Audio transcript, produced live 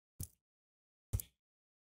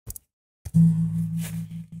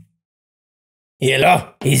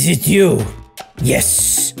Hello, is it you?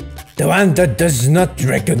 Yes, the one that does not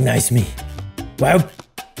recognize me. Well,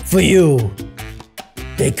 for you,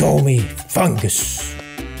 they call me Fungus.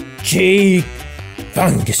 Cheek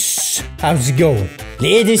Fungus. How's it going?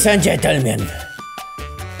 Ladies and gentlemen,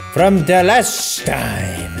 from the last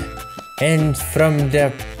time and from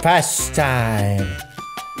the past time,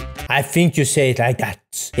 I think you say it like that.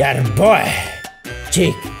 Your boy,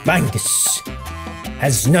 Cheek Fungus,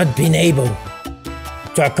 has not been able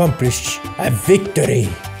to accomplish a victory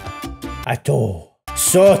at all.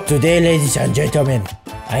 So today, ladies and gentlemen,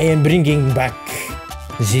 I am bringing back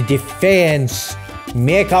the defense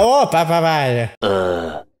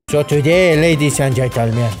So today, ladies and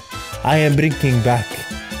gentlemen, I am bringing back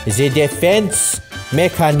the defense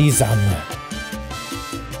mechanism.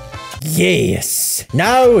 Yes,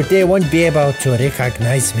 now they won't be able to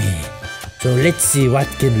recognize me. So let's see what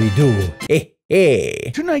can we do.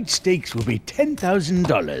 Tonight's stakes will be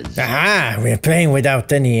 $10,000. Aha, we're playing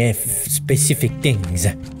without any specific things.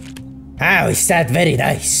 Oh, is that very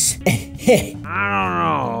nice? I don't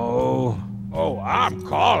know. Oh, I'm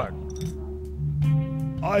calling.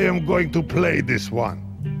 I am going to play this one.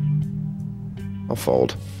 I'll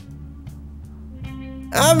fold.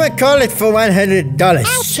 I'ma call it for $100.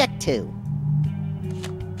 I'll check too.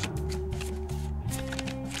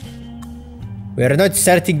 We're not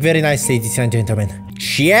starting very nice, ladies and gentlemen.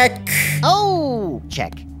 Check. Oh,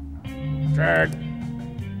 check. Check.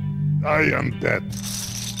 I am dead.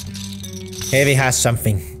 Heavy has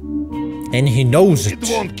something. And he knows it. It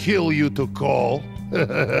won't kill you to call.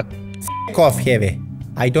 F off, Heavy.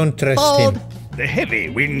 I don't trust him. The heavy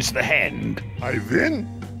wins the hand. I win?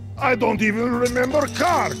 I don't even remember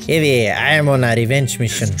cards. Heavy, I am on a revenge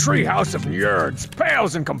mission. This treehouse of nerds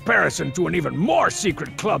pales in comparison to an even more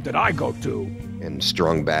secret club that I go to. In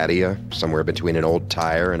Strong Badia, somewhere between an old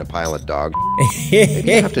tire and a pile of dog.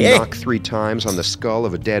 Maybe you have to knock 3 times on the skull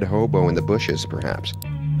of a dead hobo in the bushes, perhaps.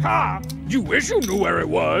 Ha! You wish you knew where it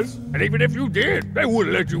was. And even if you did, they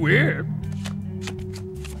wouldn't let you in.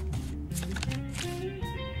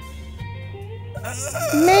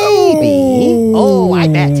 Maybe. Oh, I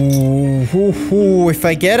bet. If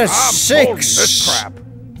I get a I'm 6. this crap.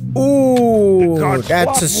 Ooh, Cards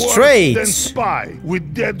that's a flop worse straight. than spy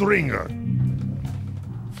with dead ringer.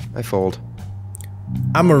 I fold.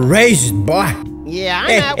 I'm a raisin, boy. Yeah,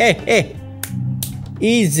 I'm out. Hey.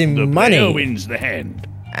 Easy The money. player wins the hand.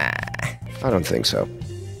 I don't think so.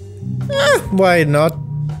 Why not?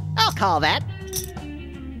 I'll call that.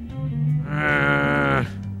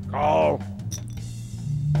 Call.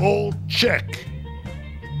 All check.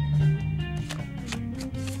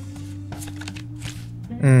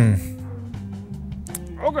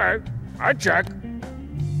 Okay, I check.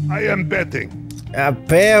 I am betting. A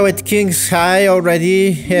pair with king's high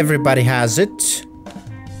already. Everybody has it.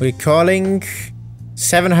 We're calling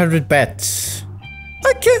 700 bets.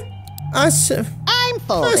 Okay. I'm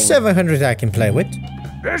folding. 700 I can play with.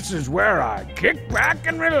 This is where I kick back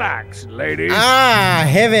and relax, ladies. Ah,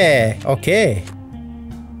 heavy. Okay.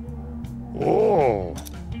 Oh,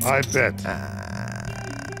 I bet.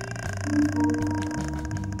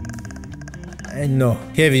 No,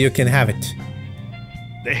 heavy, you can have it.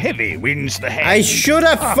 The heavy wins the hand. I should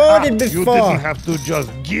have folded You before. didn't have to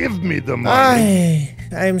just give me the money.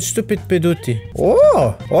 I'm stupid peduti.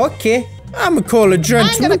 Oh, okay. I'm a call a I'm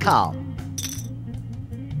gentleman. gonna call.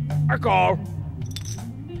 I call.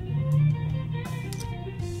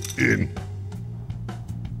 In.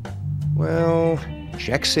 Well,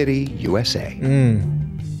 Check City, USA.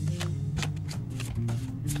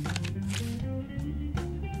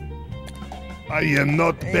 I am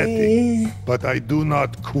not betting, but I do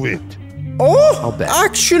not quit. Oh, I'll bet.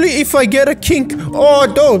 actually, if I get a king, oh,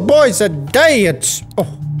 those boys are idiots.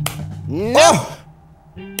 Oh, oh.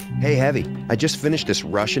 Hey, Heavy, I just finished this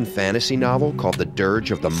Russian fantasy novel called The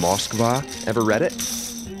Dirge of the Moskva. Ever read it?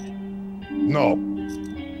 No,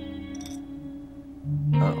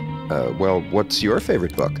 Well, what's your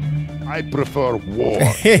favorite book? I prefer war.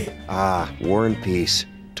 Ah, War and Peace.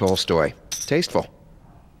 Tolstoy. Tasteful.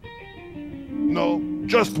 No,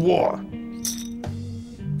 just war.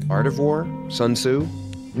 Art of War? Sun Tzu?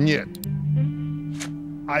 Niet.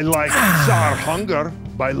 I like Tsar Hunger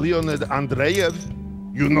by Leonid Andreyev.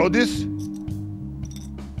 You know this?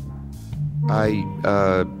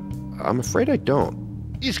 I'm afraid I don't.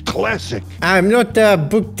 It's classic. I'm not a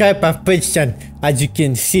book type of person, as you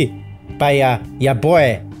can see by your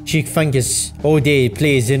boy, Cheek Fungus. All day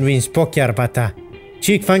plays and wins poker, but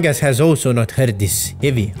Cheek Fungus has also not heard this.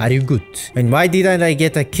 Heavy, are you good? And why didn't I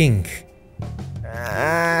get a king?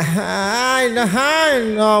 I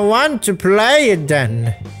I want to play it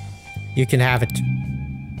then. You can have it.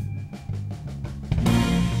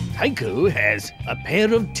 Tycho has a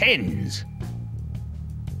pair of 10s.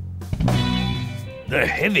 The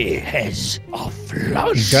heavy has a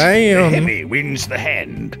flush. Damn. The heavy wins the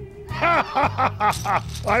hand.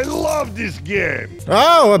 I love this game.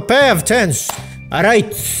 Oh, a pair of 10s.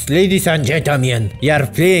 Alright, ladies and gentlemen, you are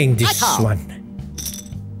playing this one.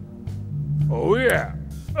 Oh yeah,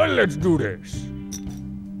 let's do this.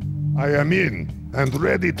 I am in and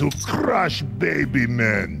ready to crush baby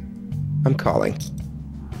men. I'm calling.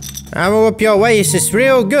 I will whoop your waist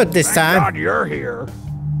real good this Thank time. God you're here.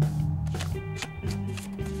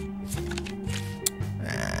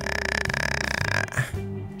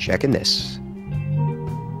 Checking this.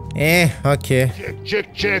 Okay.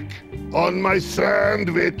 Check. On my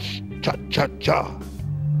sandwich. Cha.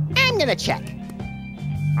 I'm gonna check.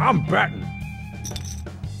 I'm betting.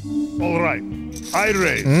 All right. I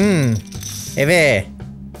raise. Eve,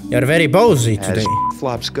 you're very ballsy As today.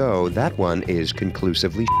 flops go, that one is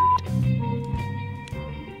conclusively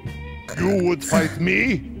You would fight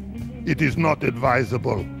me? It is not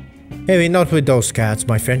advisable. Maybe not with those cards,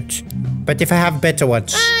 my friend. But if I have better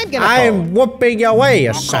ones, I'm whooping your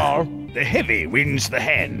waist. Call. The heavy wins the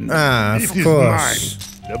hand. Ah, It of is course.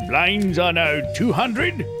 The blinds are now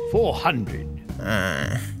 200, 400.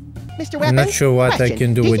 Mr. Weapon, I'm not sure what I question.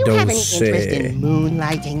 can do Do with you have those, any interest in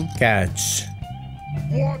moonlighting? Cards.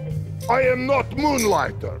 What? I am not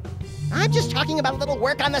moonlighter. I'm just talking about a little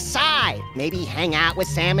work on the side. Maybe hang out with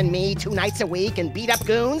Sam and me 2 nights a week and beat up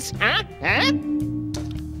goons, huh?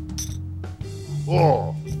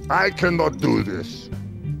 Oh, I cannot do this.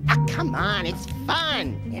 Ah, come on, it's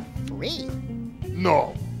fun and free.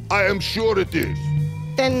 No, I am sure it is.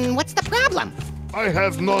 Then what's the problem? I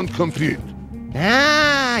have non-compete.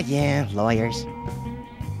 Ah, yeah, lawyers.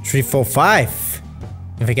 3, 4, 5.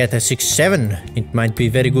 If I get a 6, 7, it might be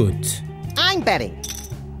very good. I'm betting.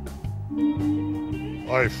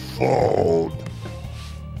 I fold.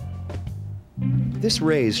 This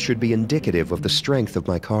raise should be indicative of the strength of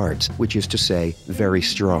my cards, which is to say, very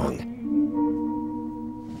strong.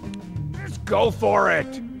 Let's go for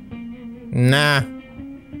it. Nah.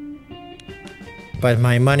 But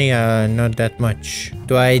my money, not that much.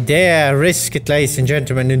 Do I dare risk it, ladies and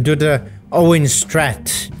gentlemen, and do the Owen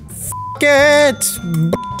strat? F it,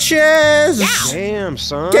 bitches! Damn,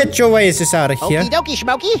 son. Get your asses out of here. Okie dokie,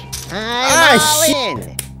 schmokey. I'm all shit.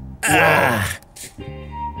 in.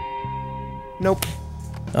 Nope.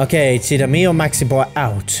 Okay, it's either me or Maxi Boy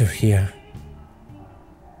out of here.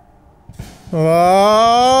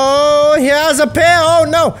 Oh, he has a pair. Oh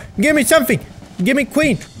no! Give me something. Give me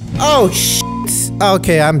queen. Oh shit.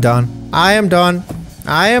 Okay, I'm done. I am done.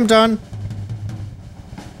 I am done.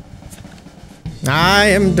 I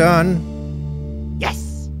am done.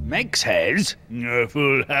 Yes. Max has a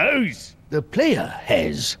full house. The player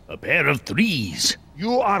has a pair of 3s.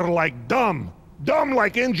 You are like dumb. Dumb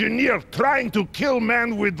like engineer trying to kill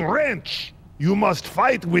man with wrench. You must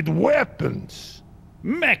fight with weapons.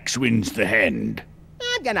 Max wins the hand.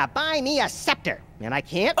 I'm gonna buy me a scepter. And I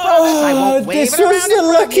can't promise I won't wave This it was around the in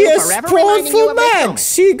front of you, luckiest forever spawn reminding you for of this moment.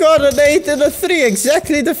 Max. He got an 8 and a 3,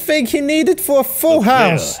 exactly the thing he needed for a full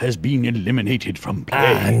house. Player has been eliminated from play.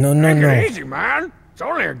 Ah, no, no, Take no. it easy, man. It's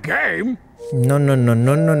only a game. No.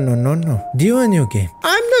 Do you a new game?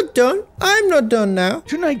 I'm not done. I'm not done now.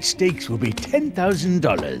 Tonight's stakes will be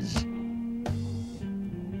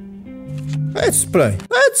 $10,000. Let's play.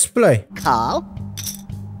 Let's play. Call.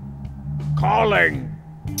 Calling.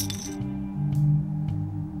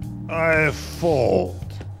 I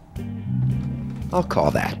fold. I'll call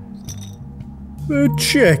that.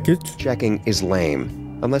 Check it. Checking is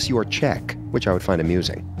lame, unless you are check, which I would find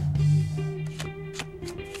amusing.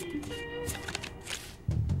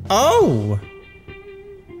 Oh.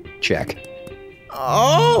 Check.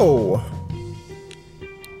 Oh.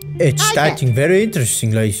 It's starting very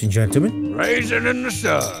interesting, ladies and gentlemen. Raisin in the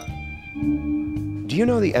sun. Do you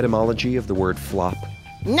know the etymology of the word flop?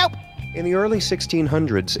 Nope. In the early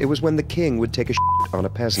 1600s, it was when the king would take a shit on a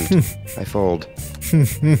peasant. I fold.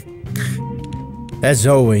 As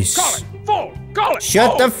always. Call it. Full. Call it.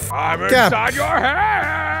 Shut the full. I'm up. inside your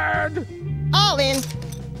head. All in.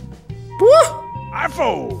 Woo! I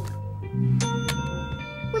fold.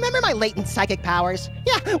 Remember my latent psychic powers?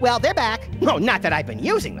 Yeah, well, they're back. Oh, not that I've been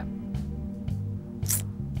using them.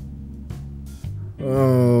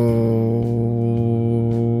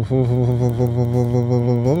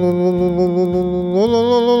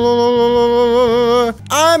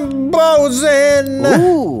 I'm buzzing.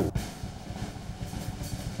 Ooh.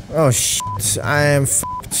 Oh shit! I am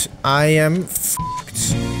fucked. I am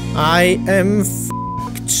fucked. I am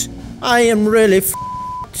f***ed. I am really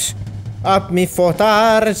f***ed. Up me 4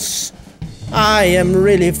 stars. I am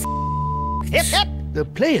really f***ed. Hip hip! The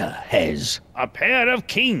player has a pair of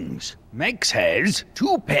kings. Max has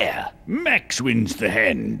 2 pair. Max wins the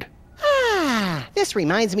hand. Ah, this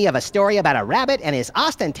reminds me of a story about a rabbit and his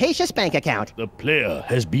ostentatious bank account. The player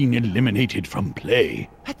has been eliminated from play.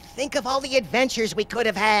 But think of all the adventures we could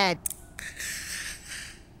have had.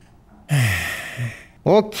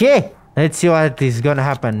 Okay, let's see what is gonna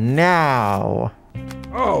happen now.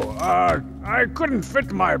 Oh, I couldn't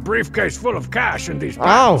fit my briefcase full of cash in these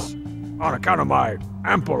pants on account of my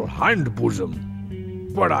ample hind bosom.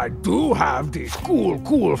 But I do have these cool,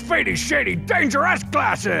 fady, shady, dangerous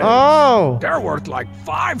glasses. Oh! They're worth like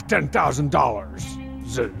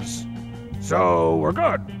 $10,000. So we're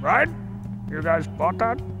good, right? You guys bought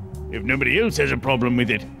that? If nobody else has a problem with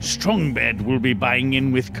it, Strongbad will be buying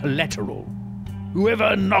in with collateral.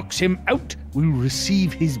 Whoever knocks him out will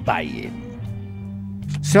receive his buy-in.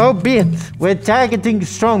 So be it. We're targeting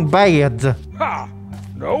Strongbad. Ha!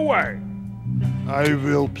 No way. I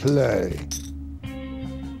will play.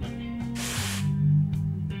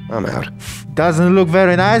 I'm out. Doesn't look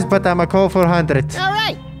very nice, but I'm a call for 100. All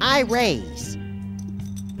right, I raise.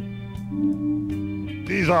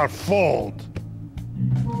 These are fold.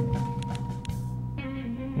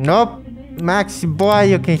 Nope. Maxi boy,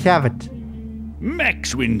 you can have it.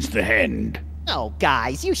 Max wins the hand. Oh,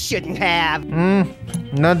 guys, you shouldn't have.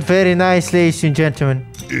 Not very nice, ladies and gentlemen.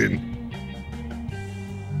 In.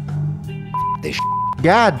 This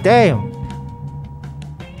God damn.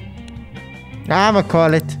 I'ma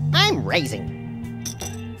call it. I'm raising.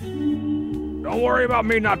 Don't worry about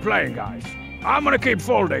me not playing, guys. I'm gonna keep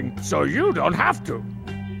folding, so you don't have to.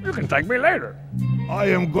 You can thank me later. I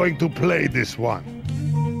am going to play this one.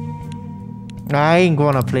 I ain't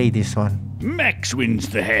gonna play this one. Max wins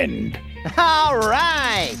the hand. All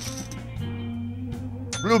right.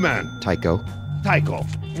 Blue man, Tycho. Tycho,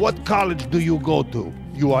 what college do you go to?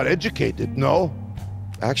 You are educated, no?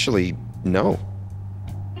 Actually, no.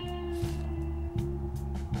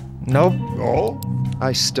 Nope. No?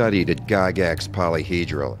 I studied at Gygax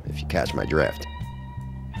Polyhedral, if you catch my drift.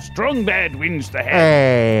 Strongbad wins the hand.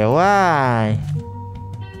 Hey, why?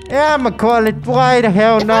 Yeah, I'ma call it. Why the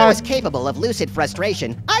hell If I was not? capable of lucid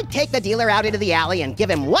frustration, I'd take the dealer out into the alley and give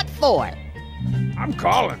him what for. I'm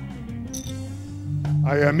calling.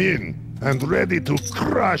 I am in and ready to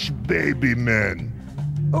crush baby men.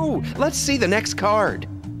 Oh, let's see the next card.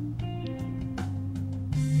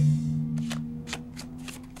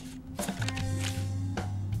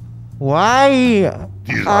 Why?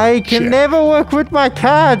 These are I can check. never work with my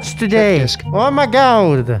cards today. disc. Oh my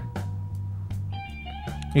god.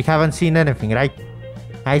 You haven't seen anything, right?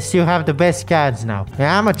 I still have the best cards now.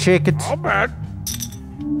 Yeah, I'ma check it. I'll bet.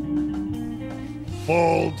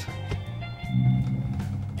 Fold.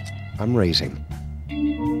 I'm raising.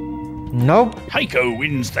 Nope. Tycho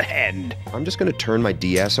wins the hand. I'm just gonna turn my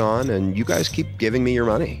DS on and you guys keep giving me your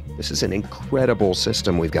money. This is an incredible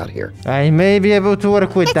system we've got here. I may be able to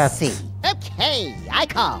work with Let's that. see. Okay, I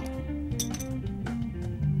call.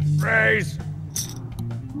 Raise.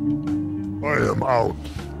 I am out.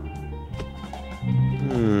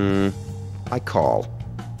 I call.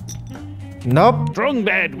 Nope.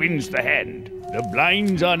 Strongbad wins the hand. The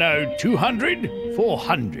blinds are now 200,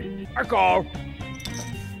 400. I call.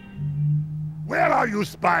 Where are you,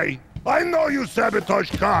 spy? I know you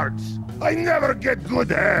sabotage cards. I never get good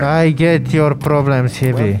hands. I get your problems,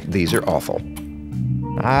 Heavy. These are awful.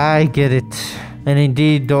 I get it. And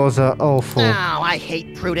indeed, those are awful. Oh, I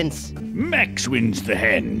hate prudence. Max wins the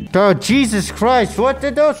hand. Oh, Jesus Christ, what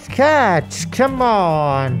did those cats? Come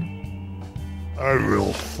on. I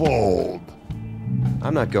will fold.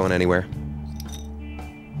 I'm not going anywhere.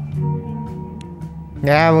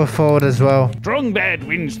 Yeah, I will fold as well. Strongbad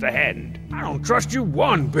wins the hand. I don't trust you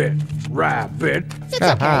one bit, rabbit. It's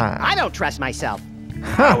okay. I don't trust myself.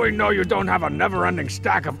 How we know you don't have a never-ending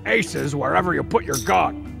stack of aces wherever you put your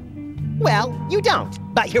gun? Well, you don't,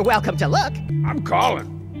 but you're welcome to look. I'm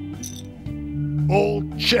calling.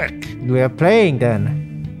 Old check. We are playing then.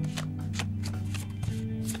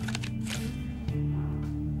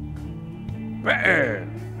 Man.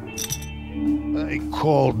 I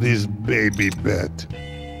call this baby bet.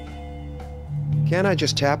 Can't I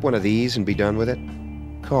just tap one of these and be done with it?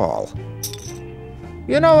 Call.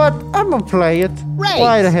 You know what? I'm gonna play it. Raise.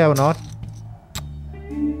 Why the hell not?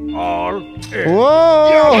 All in.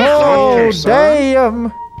 Whoa! Yeah,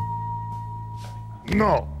 Damn!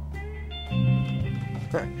 No.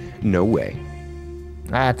 No way.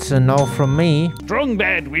 That's a no from me.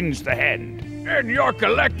 Strongbad wins the hand. In your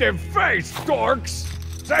collective face, dorks!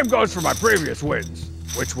 Same goes for my previous wins,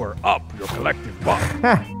 which were up your collective buff.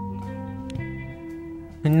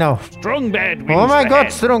 No. Strong bad wins. Oh my the god,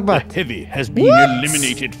 head. strong bad. The heavy has been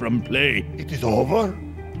eliminated from play. It is over?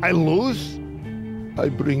 I lose? I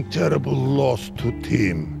bring terrible loss to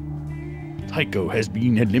team. Tycho has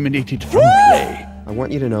been eliminated from play. I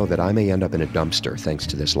want you to know that I may end up in a dumpster thanks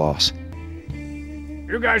to this loss.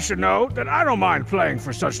 You guys should know that I don't mind playing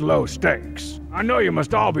for such low stakes. I know you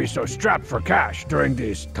must all be so strapped for cash during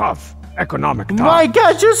these tough economic times. My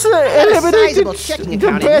god, just eliminated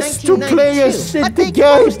the best two players in But the they game.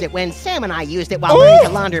 closed it when Sam and I used it while learning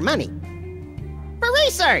to launder money. For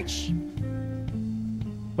research!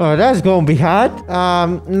 Oh, that's gonna be hard.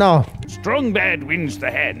 No. Strong bad wins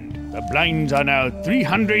the hand. The blinds are now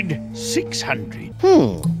 300, 600.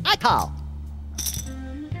 I call.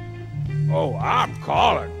 Oh, I'm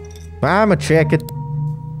calling. I'ma check it.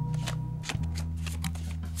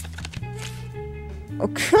 Oh,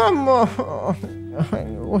 come on.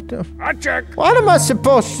 What the? I check. What am I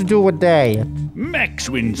supposed to do with that? Max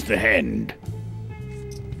wins the hand.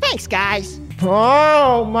 Thanks, guys.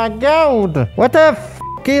 Oh my god. What the f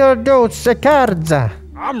are those cards?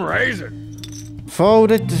 I'm raising.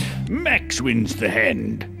 Folded. Max wins the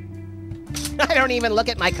hand. I don't even look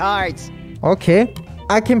at my cards. Okay.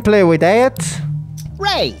 I can play with that.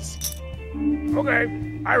 Raise. Okay,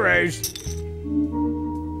 I raise.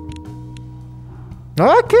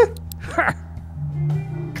 Okay.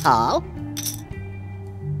 Call.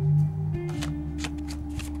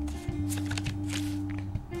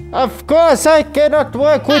 Of course, I cannot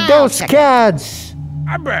work with I'll those check it. cards.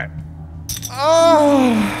 I bet.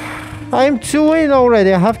 Oh, I'm two in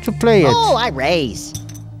already. I have to play it. Oh, I raise.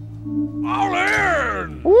 All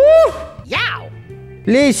in. Woo! Yow!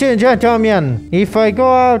 Ladies and gentlemen, if I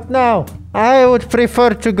go out now, I would prefer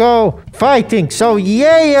to go fighting. So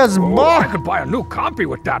yes, Oh, I boy. could buy a new copy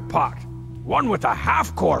with that pot. One with a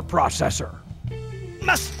half-core processor.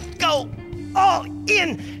 Must go all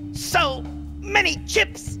in. So many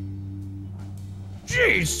chips.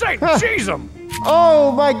 Geez, St. Cheese 'em.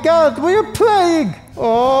 Oh my God, we're playing. Oh,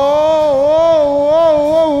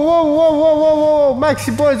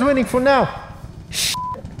 Maxi Boy is winning for now.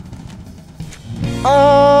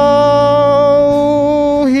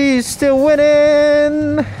 Oh, he's still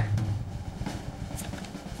winning.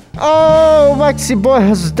 Oh, Maxi Boy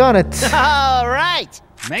has done it. All right.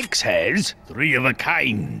 Max has 3 of a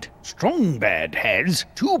kind. Strong Bad has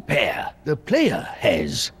 2 pair. The player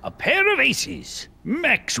has a pair of aces.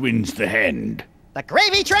 Max wins the hand. The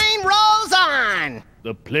gravy train rolls on.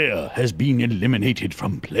 The player has been eliminated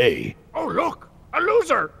from play. Oh, look! A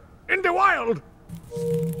loser! In the wild!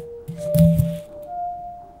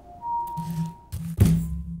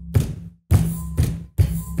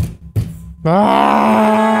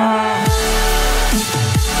 Ah!